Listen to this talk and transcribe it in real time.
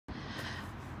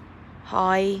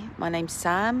Hi, my name's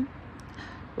Sam.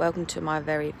 Welcome to my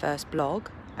very first blog.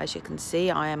 As you can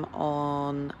see, I am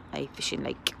on a fishing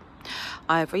lake.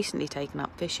 I have recently taken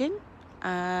up fishing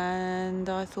and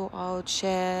I thought I would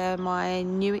share my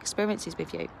new experiences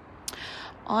with you.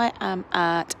 I am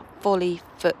at Folly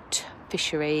Foot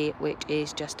Fishery, which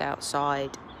is just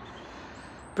outside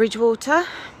Bridgewater.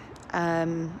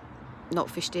 Not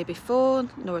fished here before,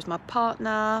 nor has my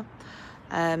partner.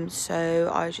 So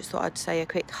I just thought I'd say a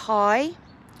quick hi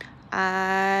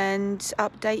and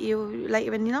update you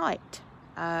later in the night.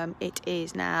 It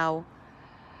is now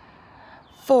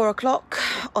 4 o'clock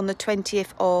on the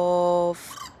 20th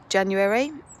of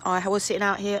January. I was sitting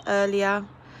out here earlier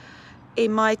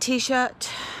in my t-shirt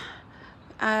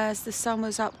as the sun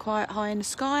was up quite high in the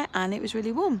sky and it was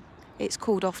really warm. It's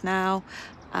cooled off now.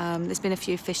 There's been a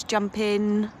few fish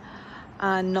jumping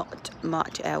and not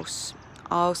much else.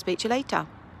 I'll speak to you later.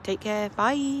 Take care.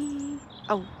 Bye.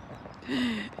 Oh.